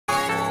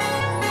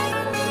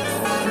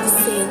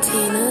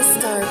Santana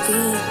Star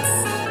Beats.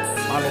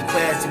 My little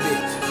classy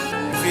bitch,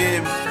 you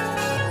feel me?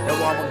 That's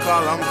what I'ma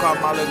call her. I'ma call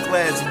my little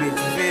classy bitch,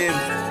 you feel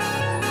me?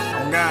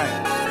 On game.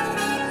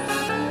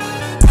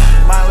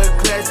 My little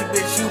classy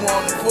bitch, she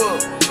wanna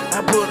fuck. I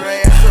put her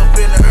ass up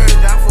in the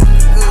earth, I fuck her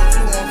good,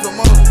 she want some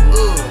more.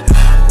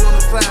 I put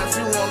her side,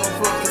 she wanna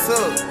fucking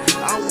suck.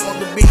 I want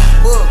the big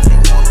buck, she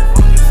wanna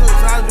fucking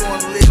suck. I just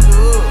wanna lift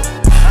her up.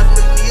 I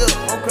look me up,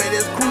 okay,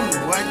 that's cool.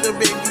 Right there,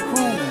 baby,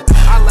 cool.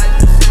 I like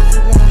the shit she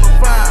wanna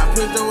find,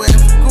 put your ass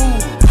in school.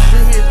 She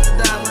hit the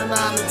diamond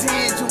 9 to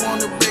 10, she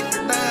wanna break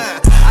it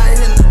down. I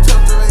hit the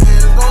touch her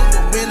head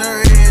over, bend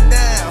her head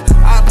down.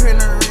 I pin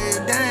her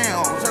head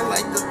down, she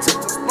like to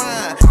touch her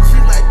spine. She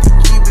like to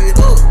keep it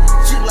up,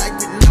 she like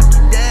to knock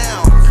it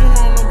down. She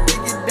wanna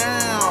break it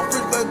down,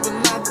 freak like a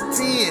 9 to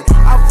 10.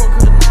 I fuck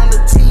her 9 to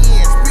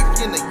 10,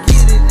 speaking to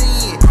get it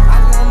in. I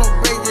wanna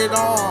break it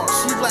all,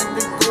 she like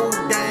to go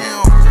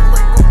down. She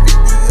like to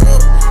 50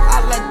 up,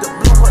 I like to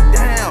blow her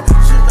down.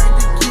 She like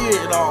to give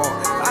it all,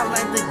 I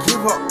like to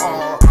give her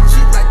all.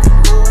 She like to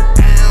go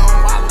down,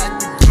 I like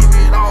to give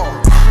it all.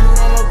 She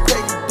wanna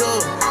break it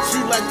up, she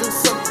like to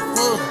suck the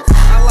fuck.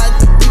 I like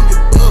to beat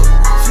it up,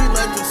 she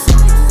like to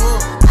suck it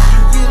fuck.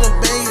 You get a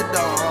baby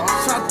dog,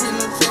 shot in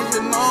the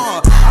changing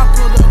on. I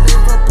put her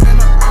lips up in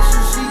her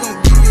arse, she gon'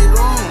 give it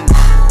on.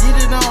 Get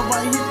it on,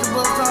 I hit the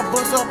bus, I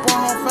bust up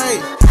on her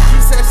face. She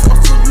said, so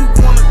you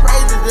going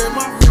crazy, that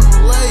my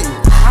people late.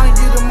 I ain't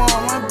get them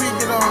all, I big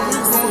it on, we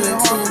going in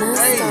hard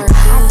today.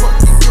 I fuck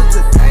you good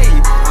today,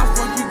 I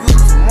fuck you good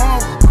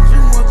tomorrow. She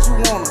what you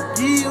wanna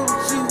give,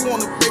 she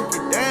wanna break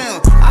it down.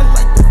 I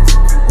like to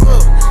fuck you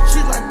up, she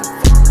like to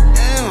fuck you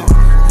down.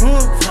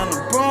 Kinda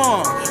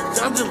brawn,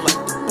 I just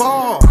like the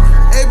ball.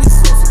 Every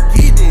sauce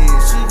get it,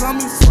 she call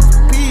me sauce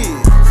pig,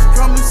 she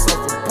call me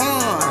sauce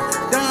pond.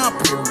 Down,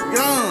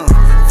 period.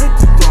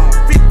 50 gone,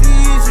 50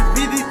 she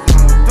beat it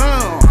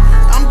down.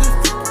 I'm just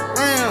fucking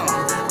around,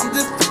 I'm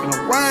just fucking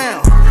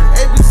around.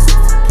 Every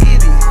sauce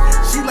get it,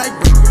 she like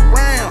break it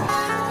round.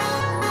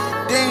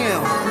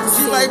 Damn,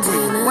 she like break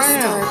it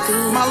round.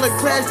 My little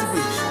classy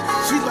bitch,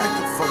 she like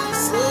to fucking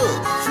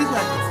sub, she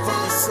like to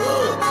fucking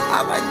sub.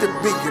 I like the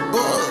biggie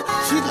bug,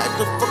 she like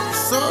the fucking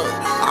sub.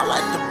 I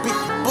like the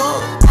biggie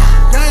bug.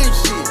 Gang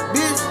shit,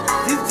 bitch,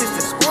 this just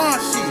the squad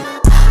shit.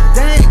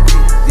 Dang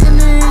bitch, then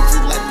she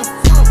like the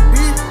fuck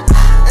bitch.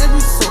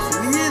 Every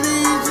social hit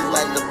it, she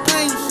like the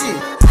paint shit.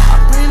 I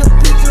paint a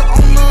picture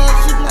on her,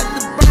 she like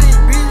the bang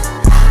bitch.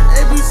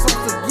 Every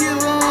social get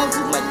on,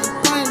 she like the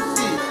paint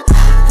shit.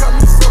 Got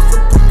me social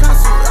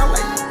Picasso, I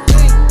like the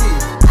paint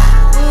bitch.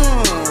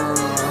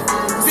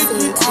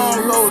 50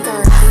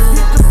 unloaded,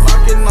 hit the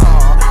fucking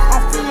all.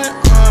 I'm feeling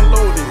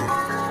unloaded.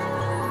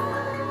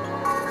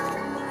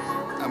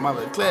 I'm my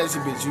little classy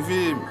bitch, you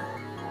feel me?